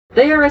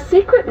They are a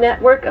secret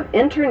network of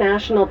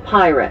international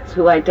pirates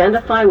who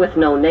identify with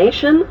no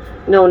nation,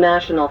 no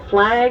national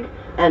flag,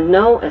 and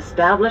no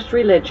established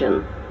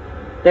religion.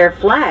 Their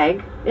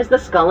flag is the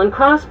skull and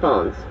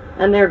crossbones,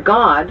 and their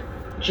god,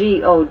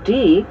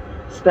 G-O-D,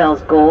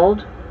 spells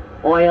gold,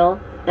 oil,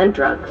 and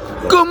drugs.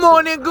 Good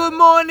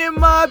morning,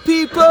 my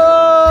people!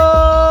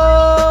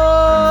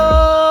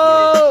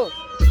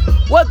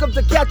 Welcome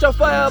to Catch a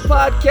Fire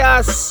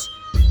Podcast.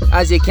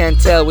 As you can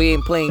tell, we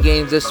ain't playing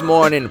games this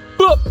morning.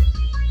 Boop!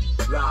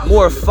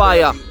 More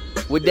fire.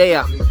 We're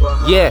there.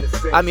 Yeah,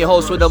 I'm your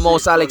host with the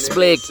most, Alex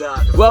Blake.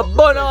 Well,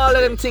 burn all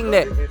of them thing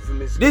there.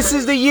 This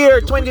is the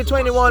year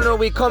 2021 where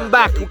we come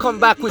back. We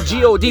come back with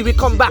G-O-D. We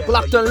come back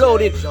locked and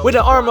loaded with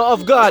the armor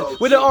of God,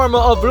 with the armor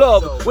of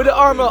love, with the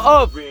armor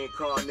of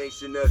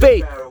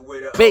faith,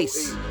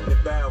 base,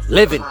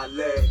 living.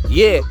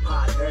 Yeah.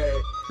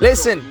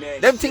 Listen,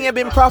 them things have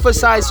been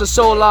prophesied for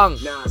so long.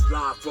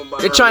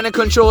 They're trying to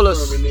control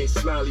us.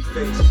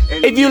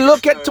 If you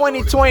look at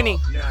 2020,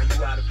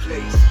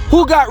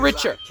 who got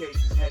richer?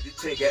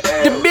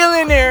 The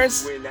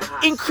billionaires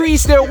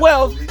increased their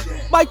wealth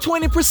by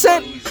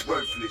 20%,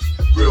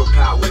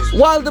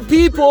 while the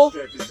people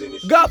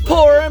got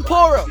poorer and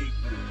poorer.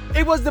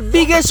 It was the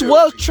biggest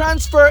wealth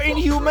transfer in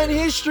human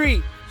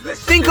history.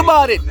 Think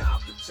about it.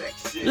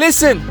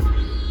 Listen,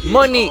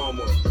 money.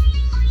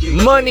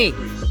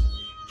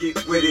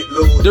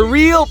 The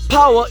real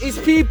power is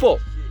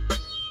people.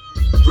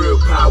 Real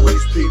power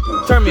is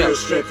people. Turn me up. Real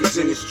strength is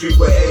in the street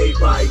where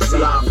everybody's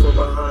alive from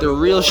behind. The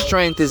real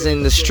strength is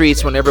in the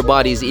streets when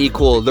everybody's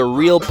equal. The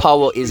real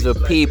power is the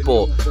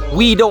people.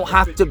 We don't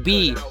have to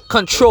be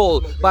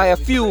controlled by a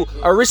few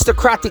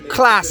aristocratic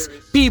class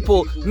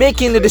people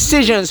making the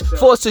decisions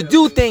for us to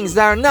do things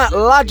that are not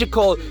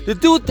logical, to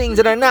do things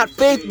that are not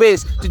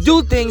faith-based, to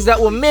do things that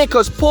will make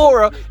us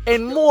poorer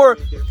and more.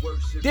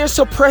 They're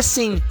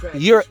suppressing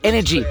your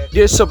energy.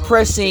 They're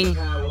suppressing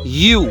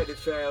you.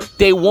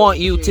 They want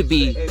you to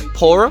be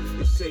poorer.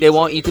 They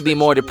want you to be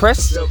more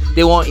depressed.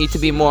 They want you to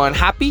be more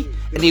unhappy.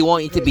 And they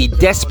want you to be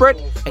desperate.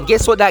 And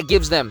guess what that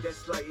gives them?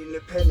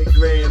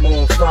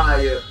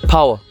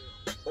 Power.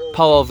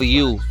 Power over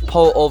you.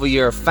 Power over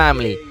your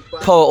family.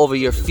 Power over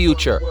your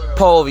future.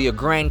 Power over your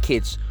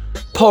grandkids.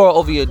 Power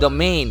over your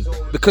domain.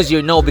 Because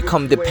you're now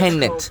become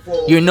dependent.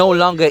 You're no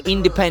longer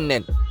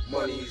independent.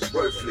 Money is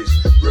worthless.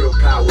 Real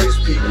power is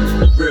people.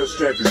 Real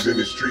strength is in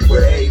the street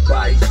where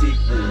everybody's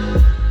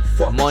equal.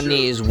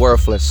 Money is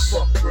worthless.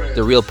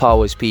 The real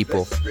power is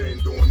people.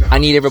 I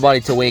need everybody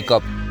to wake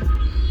up.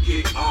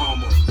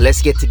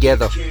 Let's get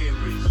together.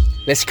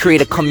 Let's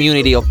create a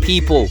community of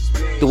people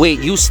the way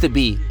it used to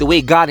be, the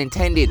way God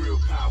intended.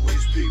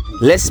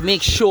 Let's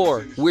make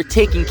sure we're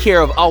taking care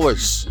of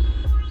ours.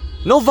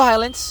 No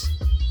violence.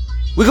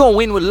 We're going to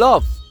win with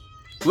love.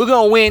 We're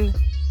going to win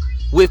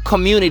with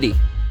community.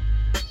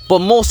 But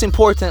most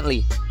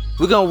importantly,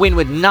 we're going to win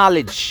with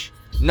knowledge.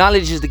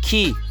 Knowledge is the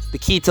key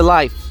to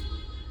life.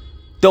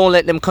 Don't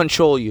let them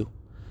control you.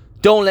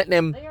 Don't let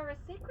them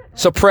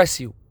suppress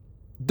you.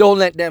 Don't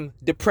let them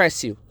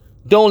depress you.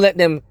 Don't let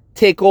them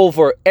take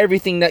over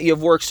everything that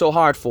you've worked so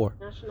hard for.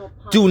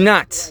 Do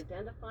not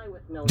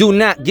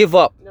give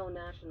up.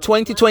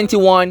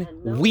 2021,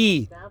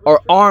 we are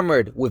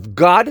armored with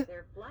God,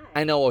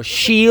 and our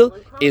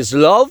shield is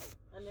love,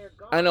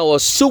 and our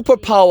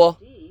superpower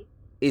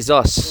is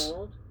us.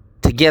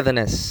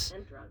 Togetherness.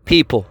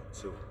 People,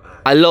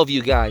 I love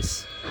you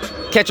guys.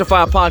 Catch a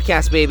Fire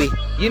Podcast, baby.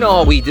 You know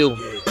how we do.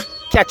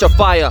 Catch a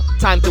fire.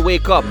 Time to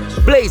wake up.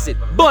 Blaze it.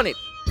 Burn it.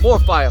 More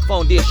fire.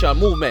 Foundation.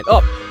 Movement.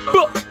 Up.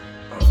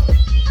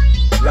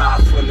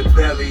 Live from the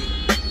belly.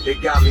 They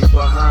got me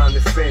behind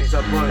the fence.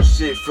 I run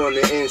shit from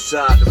the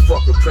inside. The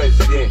fucking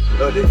president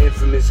of the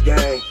infamous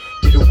gang.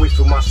 Get away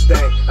from my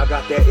stank. I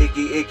got that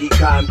Iggy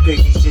cotton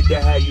piggy shit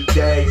that had you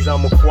days.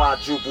 I'm a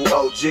quadruple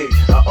OG.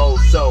 A old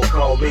soul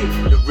call me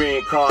the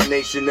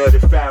reincarnation of the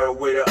pharaoh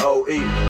with an OE.